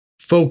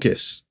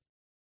Focus.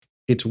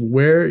 It's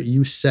where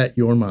you set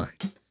your mind.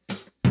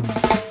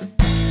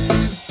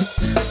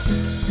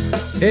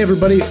 Hey,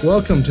 everybody.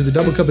 Welcome to the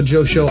Double Cup of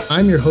Joe show.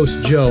 I'm your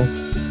host, Joe.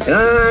 And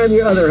I'm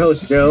your other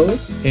host, Joe.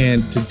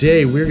 And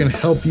today we're going to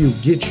help you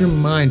get your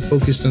mind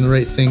focused on the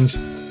right things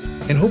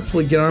and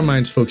hopefully get our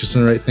minds focused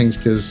on the right things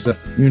because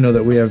you know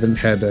that we haven't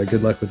had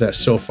good luck with that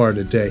so far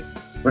today.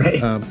 Right.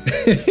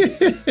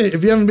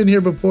 If you haven't been here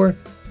before,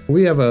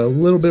 we have a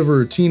little bit of a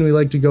routine we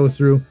like to go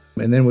through,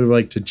 and then we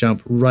like to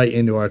jump right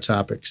into our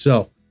topic.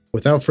 So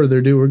without further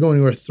ado, we're going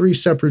to our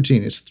 3-step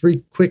routine. It's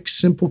 3 quick,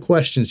 simple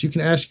questions you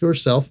can ask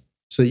yourself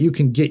so that you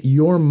can get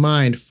your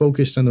mind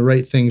focused on the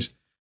right things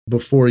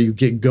before you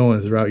get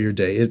going throughout your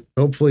day. It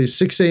hopefully is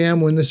 6 a.m.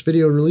 when this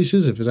video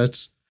releases. If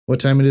that's what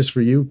time it is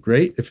for you,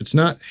 great. If it's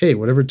not, hey,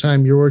 whatever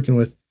time you're working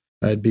with,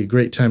 it'd be a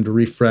great time to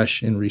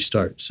refresh and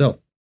restart. So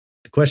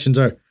the questions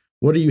are,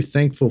 what are you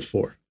thankful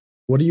for?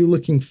 What are you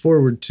looking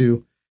forward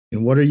to?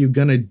 And what are you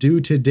going to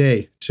do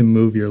today to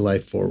move your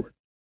life forward?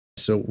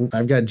 So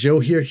I've got Joe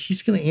here.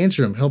 He's going to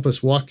answer them, help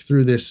us walk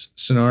through this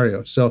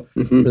scenario. So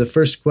for the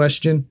first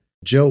question,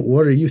 Joe,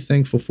 what are you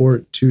thankful for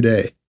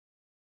today?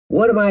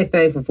 What am I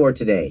thankful for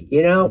today?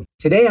 You know,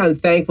 today I'm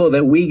thankful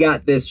that we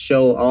got this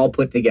show all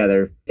put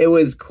together. It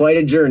was quite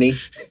a journey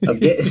of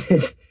getting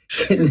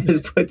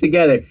this put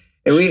together.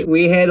 And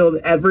we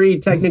handled every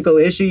technical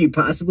issue you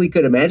possibly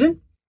could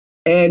imagine.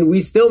 And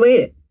we still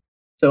made it.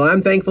 So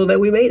I'm thankful that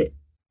we made it.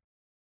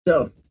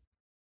 So.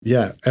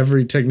 Yeah,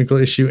 every technical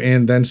issue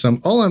and then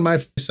some. All on my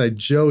side,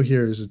 Joe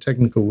here is a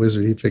technical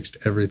wizard. He fixed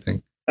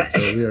everything. So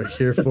we are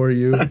here for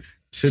you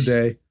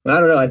today. I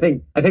don't know. I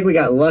think we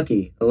got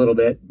lucky a little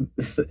bit.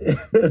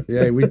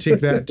 Yeah, we take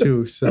that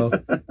too. So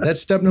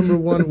that's step number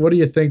 1. What are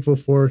you thankful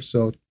for?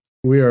 So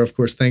we are, of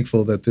course,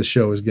 thankful that this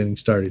show is getting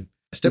started.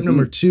 Step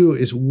number 2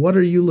 is, what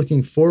are you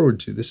looking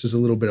forward to? This is a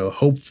little bit of a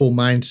hopeful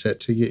mindset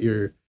to get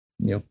your,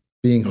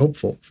 being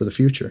hopeful for the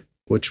future,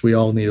 which we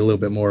all need a little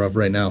bit more of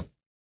right now.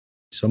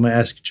 So I'm going to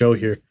ask Joe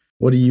here,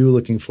 what are you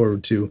looking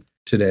forward to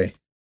today?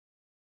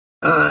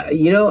 I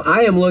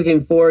am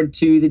looking forward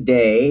to the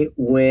day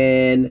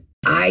when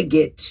I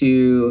get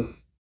to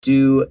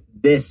do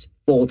this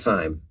full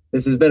time.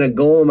 This has been a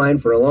goal of mine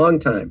for a long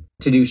time,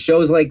 to do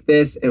shows like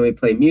this, and we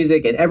play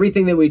music and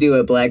everything that we do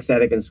at Black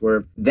Static and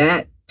Swerve.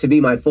 That to be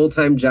my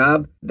full-time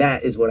job,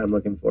 that is what I'm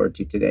looking forward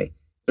to today.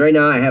 Right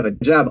now I have a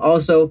job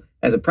also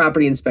as a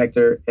property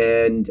inspector,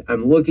 and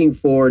I'm looking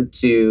forward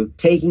to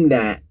taking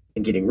that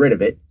and getting rid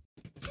of it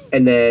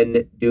and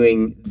then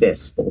doing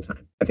this full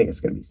time. I think it's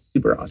going to be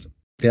super awesome.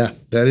 Yeah,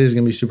 that is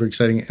going to be super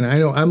exciting. And I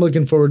know I'm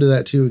looking forward to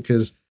that too,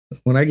 because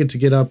when I get to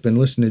get up and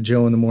listen to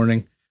Joe in the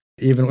morning,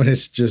 even when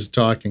it's just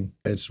talking,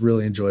 it's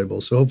really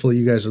enjoyable. So hopefully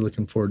you guys are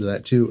looking forward to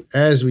that too,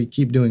 as we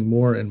keep doing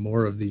more and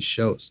more of these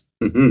shows.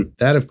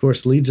 That, of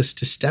course, leads us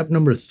to step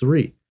number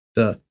 3.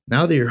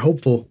 Now that you're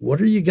hopeful, what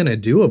are you going to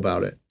do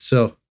about it?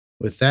 So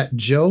with that,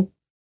 Joe,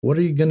 what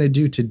are you going to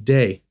do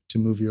today to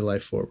move your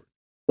life forward?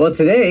 Well,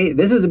 today,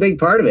 this is a big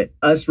part of it,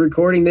 us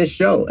recording this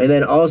show, and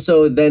then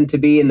also then to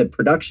be in the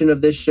production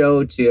of this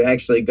show, to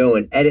actually go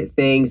and edit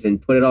things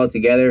and put it all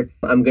together.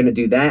 I'm going to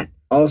do that.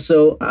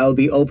 Also, I'll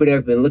be opening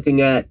up and looking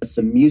at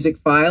some music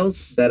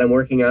files that I'm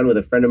working on with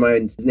a friend of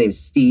mine. His name's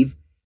Steve.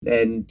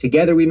 And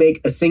together we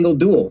make a single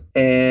duel.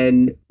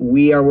 And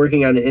we are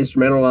working on an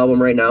instrumental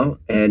album right now.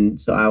 And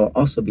so I will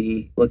also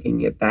be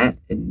looking at that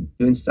and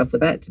doing stuff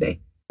with that today.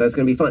 So that's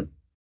going to be fun.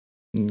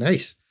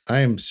 Nice.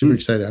 I am super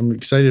excited. I'm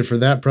excited for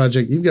that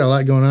project. You've got a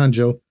lot going on,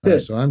 Joe.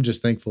 So I'm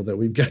just thankful that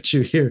we've got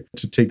you here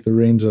to take the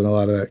reins on a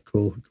lot of that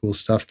cool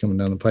stuff coming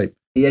down the pipe.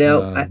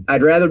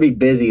 I'd rather be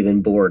busy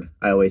than bored,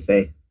 I always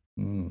say.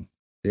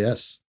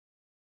 Yes.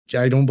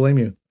 I don't blame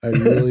you. I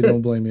really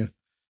don't blame you.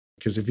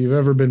 Because if you've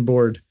ever been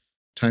bored,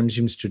 time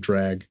seems to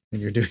drag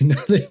and you're doing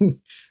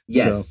nothing.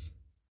 Yes. So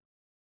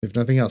if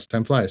nothing else,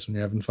 time flies when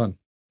you're having fun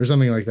or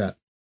something like that.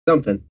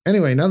 Something.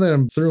 Anyway, now that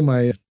I'm through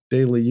my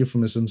daily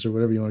euphemisms or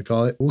whatever you want to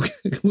call it,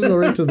 we'll go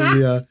right to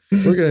the,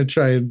 we're going to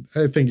try, and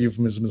I think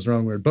euphemism is the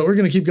wrong word, but we're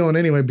going to keep going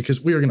anyway,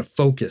 because we are going to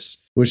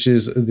focus, which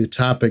is the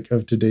topic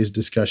of today's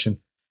discussion,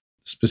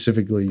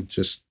 specifically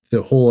just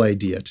the whole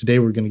idea. Today,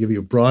 we're going to give you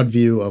a broad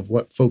view of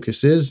what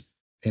focus is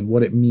and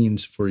what it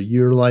means for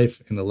your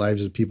life and the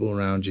lives of people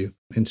around you.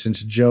 And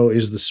since Joe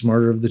is the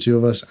smarter of the two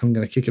of us, I'm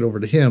going to kick it over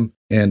to him,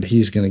 and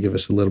he's going to give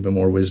us a little bit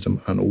more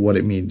wisdom on what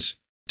it means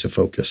to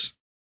focus.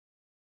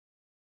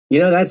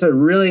 That's I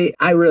really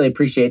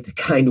appreciate the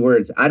kind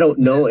words. I don't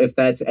know if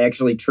that's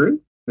actually true.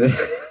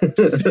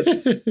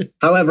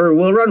 However,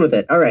 we'll run with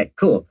it. All right,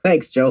 cool.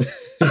 Thanks, Joe.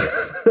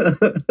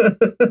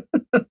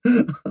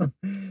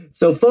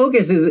 So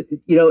focus is,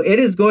 it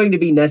is going to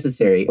be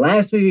necessary.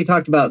 Last week we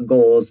talked about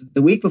goals.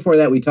 The week before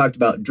that we talked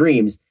about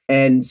dreams.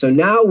 And so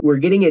now we're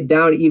getting it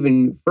down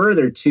even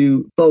further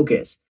to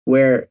focus,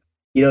 where,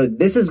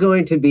 this is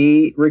going to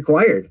be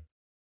required.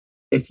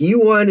 If you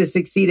want to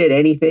succeed at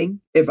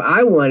anything, if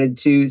I wanted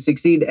to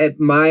succeed at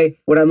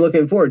what I'm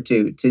looking forward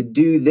to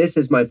do this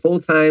as my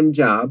full-time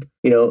job,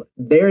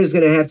 there is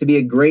going to have to be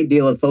a great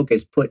deal of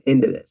focus put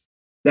into this.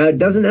 Now, it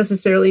doesn't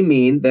necessarily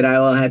mean that I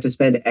will have to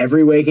spend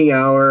every waking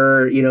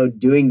hour,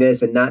 doing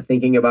this and not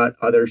thinking about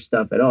other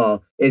stuff at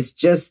all. It's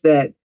just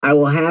that I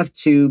will have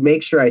to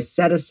make sure I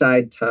set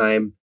aside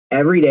time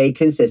every day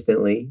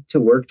consistently to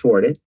work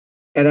toward it.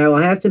 And I will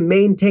have to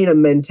maintain a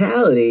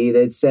mentality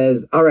that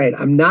says, all right,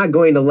 I'm not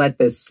going to let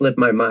this slip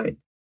my mind.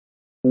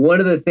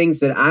 One of the things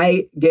that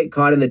I get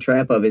caught in the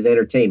trap of is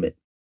entertainment.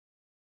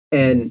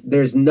 And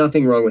there's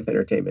nothing wrong with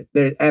entertainment.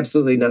 There's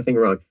absolutely nothing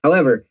wrong.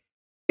 However,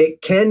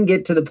 it can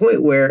get to the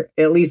point where,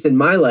 at least in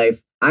my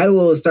life, I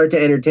will start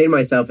to entertain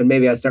myself and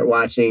maybe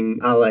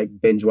I'll like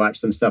binge watch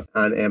some stuff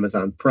on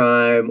Amazon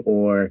Prime,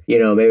 or,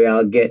 maybe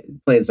I'll get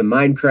playing some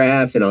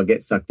Minecraft and I'll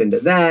get sucked into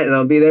that and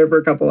I'll be there for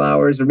a couple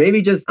hours, or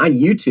maybe just on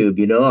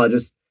YouTube, I'll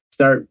just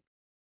start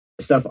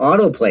stuff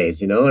auto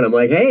plays, and I'm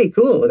like, hey,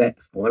 cool, I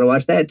want to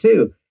watch that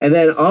too. And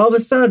then all of a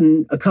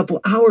sudden, a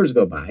couple hours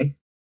go by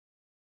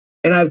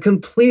and I've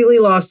completely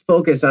lost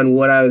focus on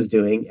what I was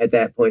doing at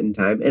that point in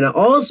time. And I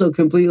also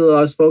completely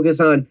lost focus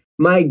on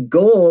my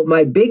goal,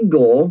 my big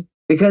goal,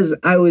 because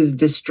I was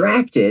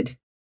distracted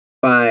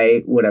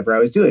by whatever I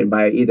was doing,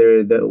 by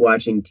either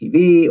watching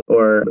TV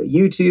or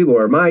YouTube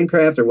or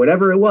Minecraft or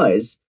whatever it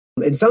was.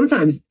 And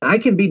sometimes I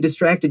can be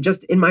distracted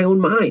just in my own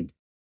mind.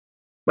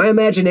 My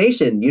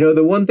imagination,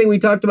 the one thing we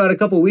talked about a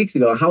couple of weeks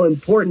ago, how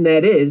important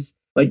that is,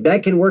 like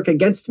that can work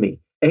against me.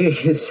 And you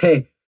can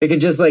say, it could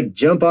just like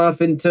jump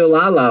off into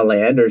La La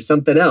Land or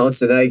something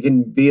else. And I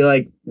can be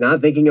like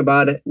not thinking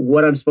about it,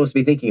 what I'm supposed to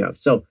be thinking of.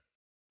 So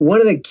one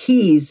of the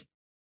keys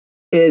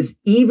is,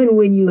 even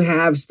when you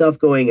have stuff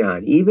going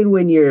on, even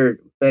when you're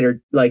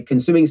like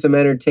consuming some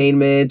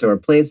entertainment or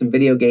playing some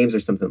video games or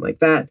something like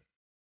that,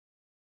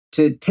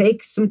 to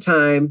take some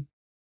time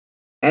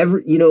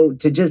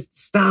to just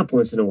stop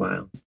once in a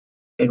while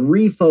and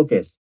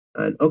refocus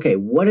on, okay,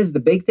 what is the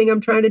big thing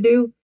I'm trying to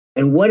do?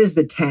 And what is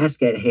the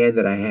task at hand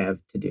that I have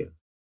to do?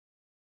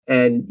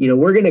 And,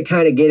 we're going to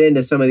kind of get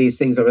into some of these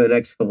things over the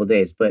next couple of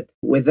days. But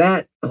with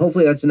that,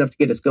 hopefully that's enough to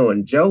get us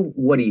going. Joe,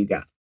 what do you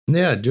got?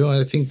 Yeah, Joe,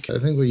 I think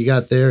what you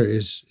got there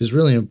is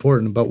really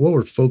important about what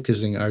we're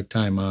focusing our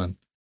time on.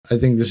 I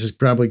think this is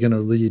probably going to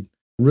lead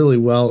really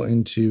well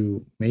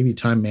into maybe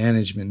time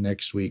management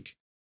next week,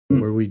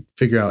 where we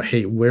figure out,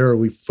 hey, where are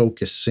we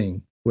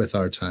focusing with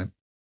our time?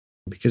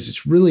 Because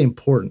it's really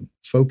important.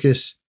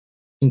 Focus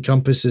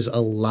encompasses a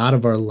lot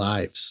of our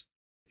lives.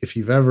 If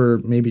you've ever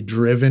maybe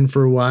driven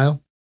for a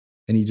while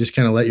and you just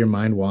kind of let your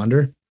mind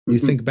wander, you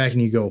think back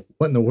and you go,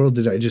 what in the world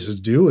did I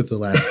just do with the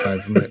last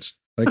 5 minutes?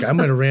 Like, I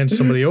might have ran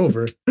somebody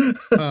over.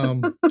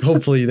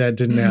 Hopefully that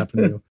didn't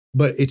happen to you.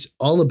 But it's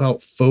all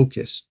about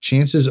focus.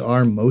 Chances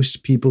are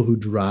most people who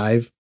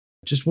drive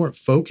just weren't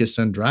focused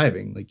on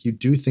driving. Like, you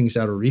do things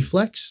out of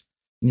reflex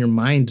and your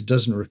mind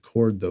doesn't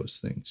record those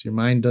things. Your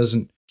mind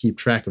doesn't keep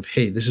track of,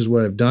 hey, this is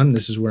what I've done.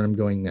 This is where I'm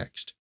going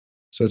next.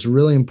 So it's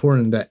really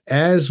important that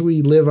as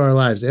we live our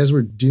lives, as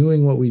we're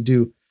doing what we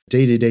do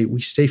day to day,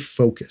 we stay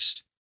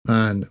focused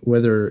on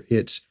whether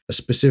it's a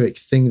specific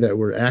thing that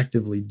we're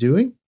actively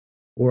doing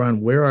or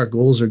on where our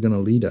goals are going to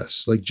lead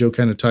us. Like Joe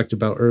kind of talked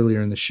about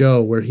earlier in the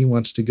show, where he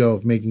wants to go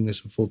of making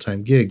this a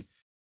full-time gig.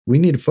 We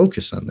need to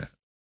focus on that,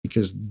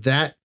 because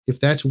if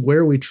that's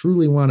where we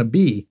truly want to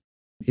be,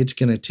 it's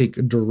going to take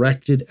a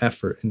directed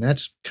effort. And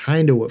that's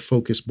kind of what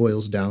focus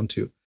boils down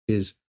to,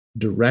 is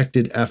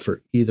directed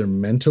effort, either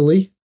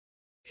mentally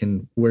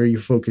in where you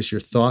focus your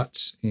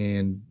thoughts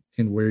and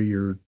where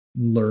you're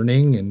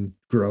learning and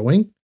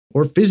growing,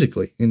 or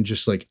physically in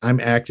just like, I'm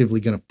actively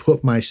going to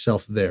put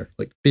myself there,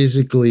 like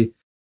physically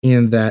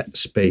in that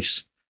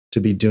space to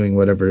be doing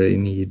whatever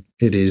it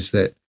is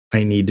that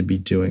I need to be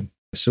doing.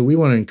 So we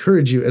want to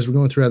encourage you, as we're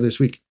going throughout this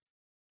week,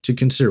 to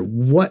consider,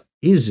 what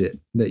is it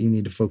that you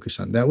need to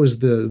focus on? That was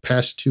the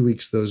past 2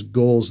 weeks, those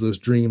goals, those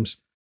dreams.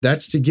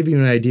 That's to give you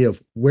an idea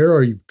of where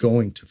are you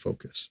going to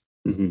focus.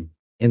 Mm-hmm.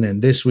 And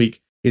then this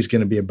week is going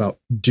to be about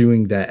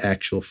doing that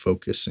actual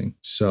focusing.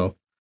 So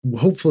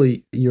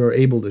hopefully you're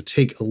able to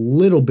take a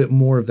little bit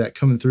more of that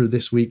coming through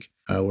this week,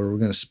 where we're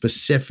going to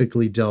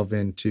specifically delve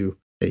into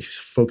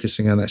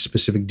focusing on that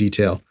specific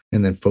detail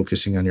and then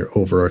focusing on your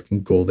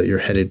overarching goal that you're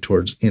headed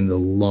towards in the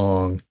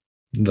long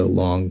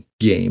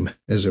game,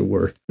 as it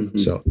were. Mm-hmm.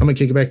 So I'm going to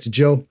kick it back to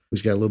Joe,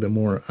 who's got a little bit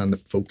more on the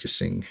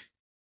focusing.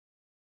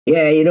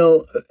 Yeah,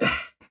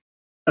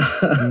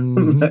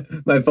 mm-hmm.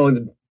 my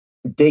phone's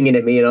dinging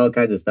at me and all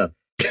kinds of stuff.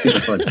 Super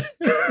fun.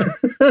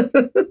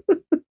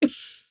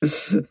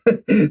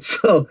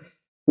 So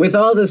with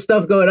all this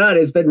stuff going on,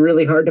 it's been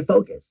really hard to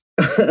focus.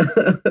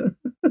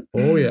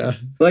 Oh yeah.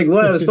 Like,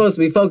 what I'm supposed to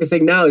be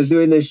focusing now is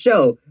doing this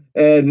show.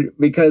 And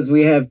because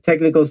we have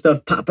technical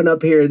stuff popping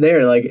up here and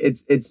there, like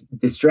it's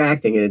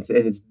distracting, and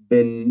it's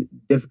been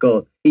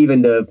difficult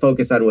even to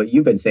focus on what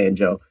you've been saying,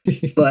 Joe.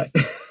 But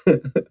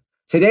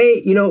today,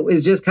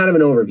 is just kind of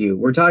an overview.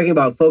 We're talking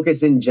about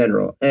focus in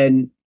general.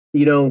 And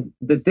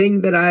the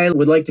thing that I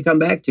would like to come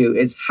back to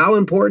is how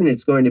important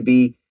it's going to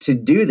be to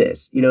do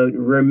this.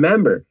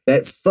 Remember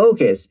that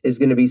focus is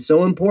going to be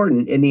so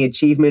important in the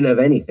achievement of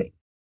anything.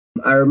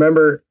 I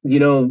remember,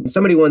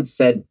 somebody once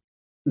said,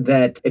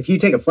 that if you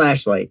take a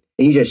flashlight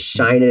and you just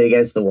shine it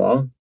against the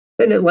wall,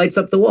 then it lights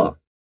up the wall.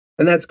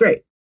 And that's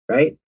great,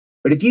 right?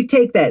 But if you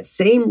take that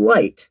same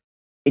light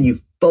and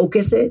you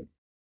focus it,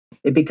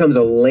 it becomes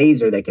a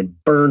laser that can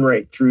burn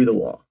right through the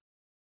wall.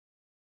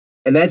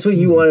 And that's what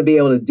you want to be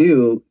able to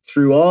do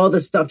through all the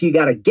stuff you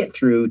got to get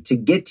through to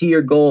get to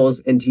your goals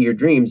and to your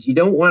dreams. You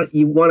want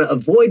to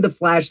avoid the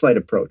flashlight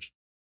approach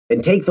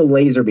and take the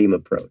laser beam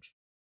approach.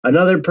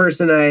 Another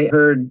person I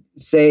heard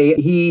say,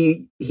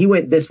 he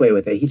went this way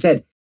with it. He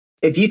said,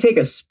 if you take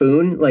a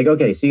spoon, like,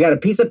 okay, so you got a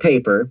piece of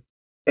paper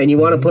and you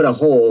want to put a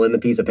hole in the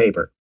piece of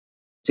paper.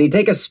 So you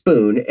take a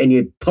spoon and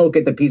you poke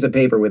at the piece of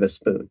paper with a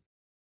spoon,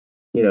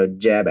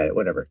 jab at it,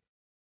 whatever.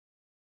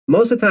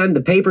 Most of the time,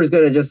 the paper is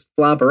going to just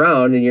flop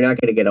around and you're not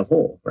going to get a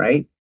hole,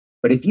 right?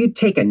 But if you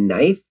take a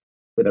knife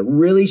with a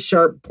really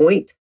sharp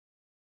point,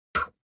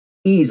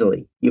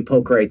 easily you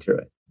poke right through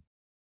it.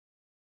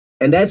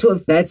 And that's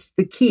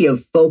the key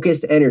of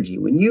focused energy.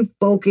 When you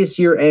focus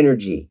your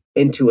energy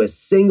into a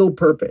single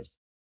purpose,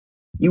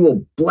 you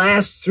will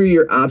blast through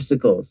your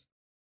obstacles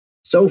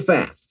so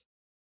fast.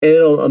 And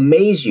it'll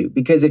amaze you,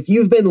 because if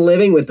you've been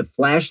living with the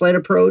flashlight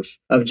approach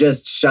of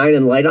just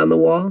shining light on the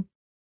wall,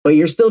 but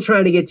you're still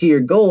trying to get to your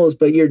goals,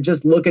 but you're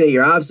just looking at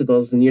your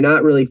obstacles and you're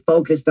not really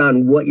focused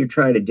on what you're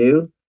trying to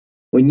do,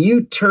 when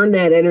you turn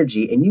that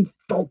energy and you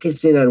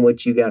focus in on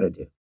what you got to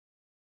do,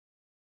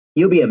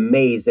 you'll be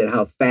amazed at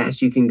how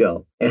fast you can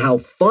go and how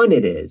fun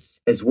it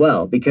is as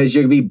well, because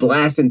you'll be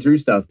blasting through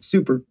stuff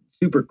super,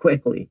 super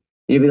quickly.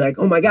 You'll be like,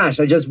 oh my gosh,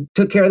 I just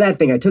took care of that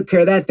thing. I took care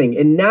of that thing.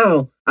 And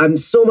now I'm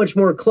so much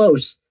more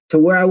close to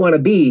where I want to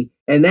be.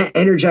 And that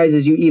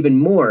energizes you even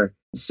more.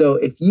 So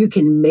if you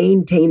can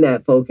maintain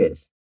that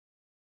focus,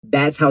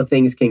 that's how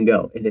things can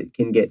go. And it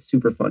can get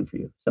super fun for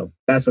you. So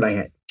that's what I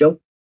had. Joe?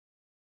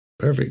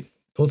 Perfect.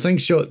 Well,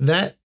 thanks, Joe.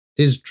 That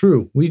is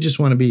true. We just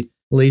want to be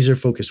laser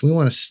focused. We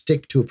want to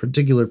stick to a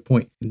particular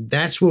point.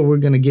 That's what we're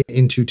going to get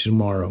into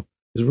tomorrow,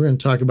 is we're going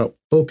to talk about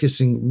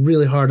focusing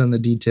really hard on the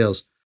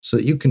details so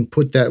that you can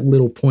put that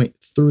little point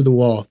through the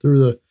wall, through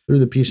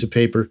the piece of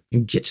paper,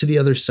 and get to the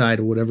other side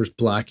of whatever's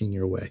blocking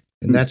your way.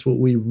 And that's what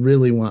we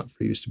really want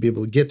for you, is to be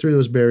able to get through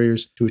those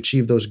barriers to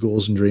achieve those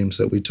goals and dreams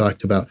that we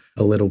talked about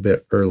a little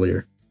bit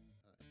earlier.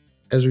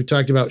 As we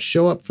talked about,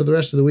 show up for the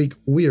rest of the week.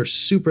 We are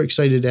super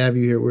excited to have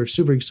you here. We're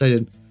super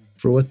excited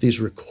for what these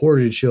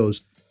recorded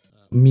shows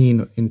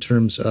mean in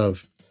terms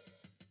of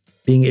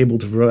being able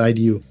to provide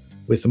you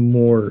with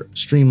more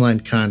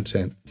streamlined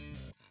content.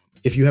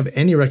 If you have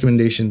any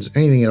recommendations,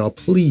 anything at all,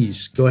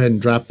 please go ahead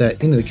and drop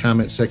that into the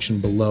comment section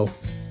below.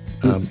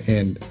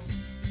 And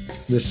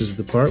this is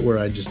the part where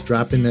I just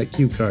drop in that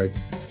cue card.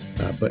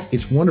 But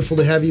it's wonderful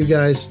to have you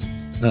guys.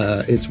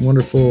 It's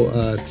wonderful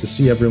to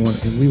see everyone.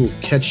 And we will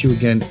catch you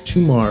again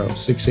tomorrow,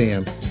 6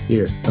 a.m.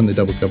 here on the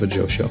Double Cup of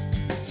Joe show.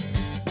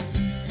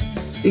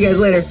 See you guys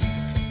later.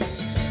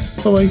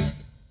 Bye-bye.